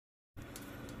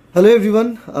Hello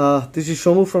everyone, this is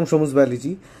Shomu from Shomu's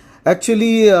Biology.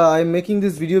 Actually, I'm making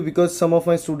this video because some of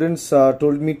my students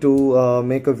told me to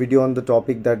make a video on the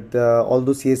topic that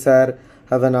although CSIR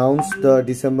have announced the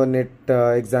December NET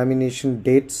examination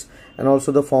dates and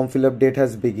also the form fill up date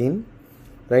has begun,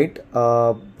 right?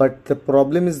 But the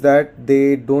problem is that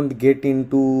they don't get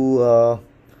into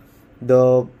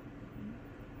the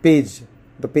page.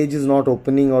 The page is not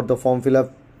opening or the form fill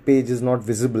up page is not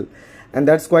visible. And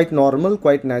that's quite normal,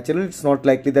 quite natural. It's not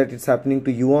likely that it's happening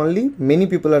to you only. Many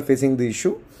people are facing the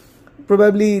issue.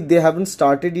 Probably they haven't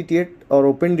started it yet or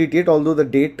opened it yet, although the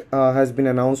date has been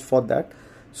announced for that.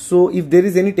 So if there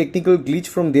is any technical glitch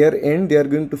from their end, they are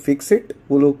going to fix it.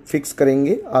 वो लोग fix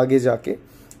करेंगे आगे जाके,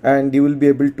 and you will be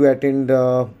able to attend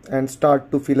and start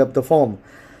to fill up the form.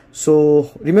 So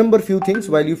remember few things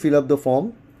while you fill up the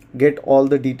form. Get all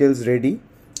the details ready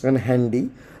and handy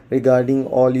regarding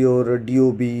all your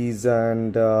DOBs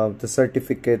and the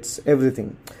certificates,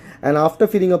 everything. And after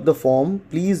filling up the form,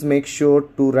 please make sure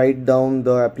to write down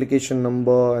the application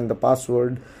number and the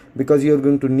password, because you are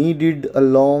going to need it a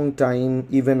long time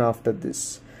even after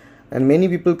this. And many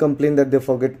people complain that they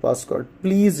forget password.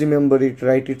 Please remember it,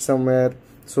 write it somewhere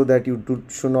so that you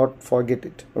should not forget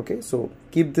it. Okay, so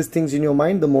keep these things in your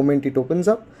mind the moment it opens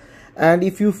up. And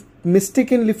if you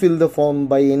mistakenly fill the form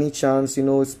by any chance,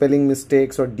 spelling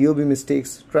mistakes or DOB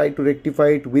mistakes, try to rectify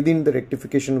it within the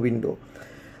rectification window.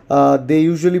 They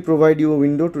usually provide you a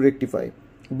window to rectify,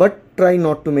 but try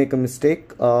not to make a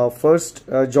mistake. First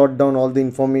jot down all the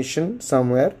information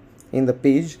somewhere in the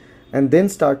page and then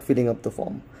start filling up the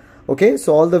form. Okay,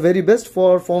 so all the very best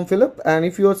for form fill up. And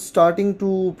if you are starting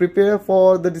to prepare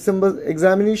for the December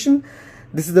examination,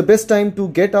 this is the best time to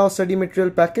get our study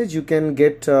material package. You can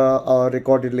get our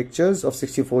recorded lectures of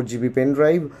 64 GB pen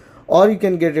drive, or you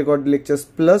can get recorded lectures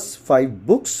plus 5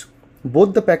 books.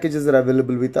 Both the packages are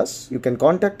available with us. You can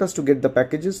contact us to get the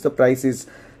packages. The price is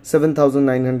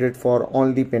 7,900 for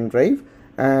only pen drive,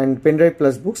 and pen drive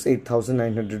plus books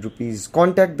 8,900 rupees.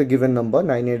 Contact the given number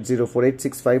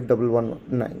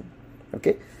 9804865119.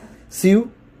 Okay, see you.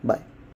 Bye.